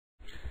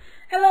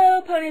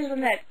Hello Ponies of the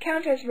Net,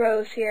 Countess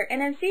Rose here,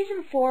 and in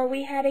Season 4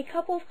 we had a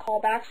couple of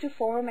callbacks to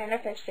former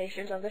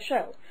manifestations of the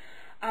show.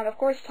 I'm of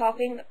course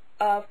talking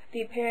of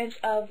the appearance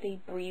of the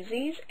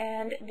Breezies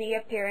and the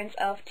appearance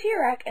of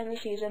Tirek in the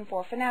Season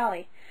 4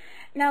 finale.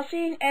 Now,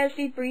 seeing as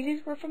the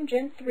Breezies were from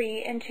Gen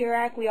 3 and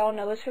Tirek we all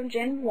know is from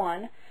Gen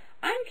 1,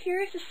 I'm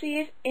curious to see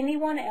if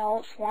anyone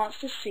else wants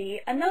to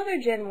see another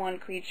Gen 1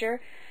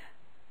 creature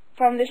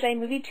from the same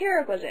movie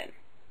Tirek was in.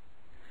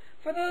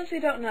 For those who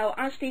don't know,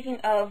 I'm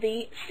speaking of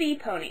the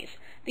Sea-ponies,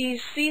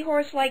 these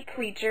seahorse-like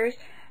creatures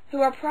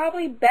who are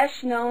probably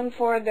best known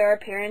for their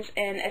appearance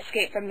in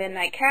Escape from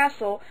Midnight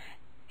Castle,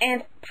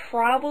 and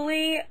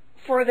probably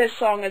for this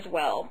song as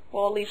well.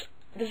 Well, at least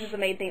this is the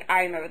main thing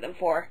I remember them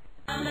for.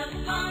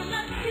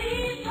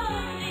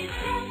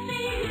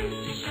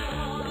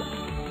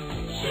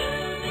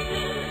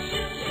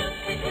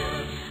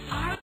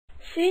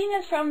 Seeing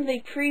as from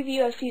the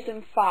preview of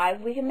Season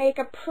 5, we can make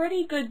a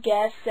pretty good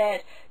guess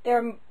that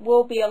there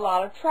will be a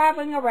lot of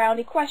traveling around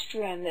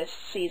Equestria this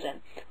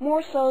season,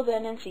 more so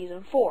than in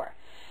Season 4.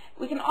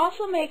 We can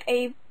also make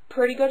a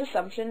pretty good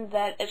assumption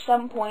that at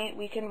some point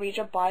we can reach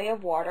a body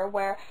of water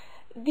where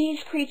these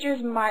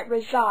creatures might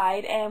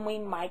reside and we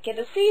might get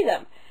to see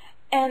them.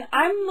 And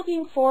I'm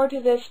looking forward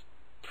to this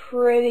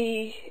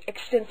pretty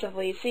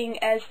extensively,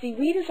 seeing as the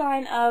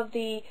redesign of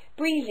the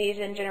Breezies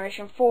in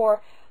Generation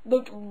 4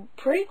 looked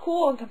pretty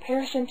cool in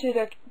comparison to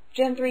their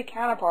Gen 3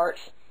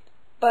 counterparts.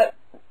 But,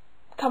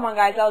 come on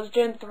guys, that was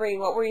Gen 3,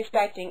 what were you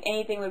expecting?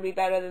 Anything would be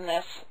better than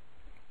this.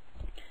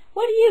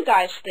 What do you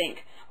guys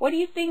think? What do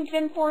you think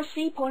Gen 4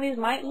 Sea-ponies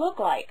might look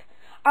like?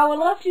 I would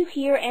love to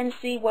hear and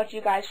see what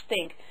you guys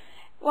think.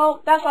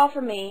 Well, that's all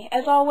from me.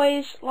 As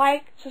always,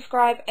 like,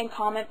 subscribe, and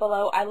comment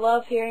below. I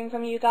love hearing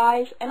from you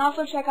guys. And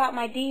also check out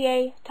my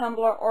DA, Tumblr,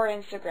 or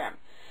Instagram.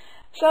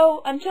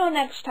 So, until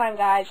next time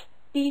guys,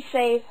 be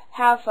safe,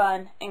 have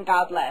fun, and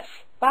God bless.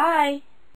 Bye!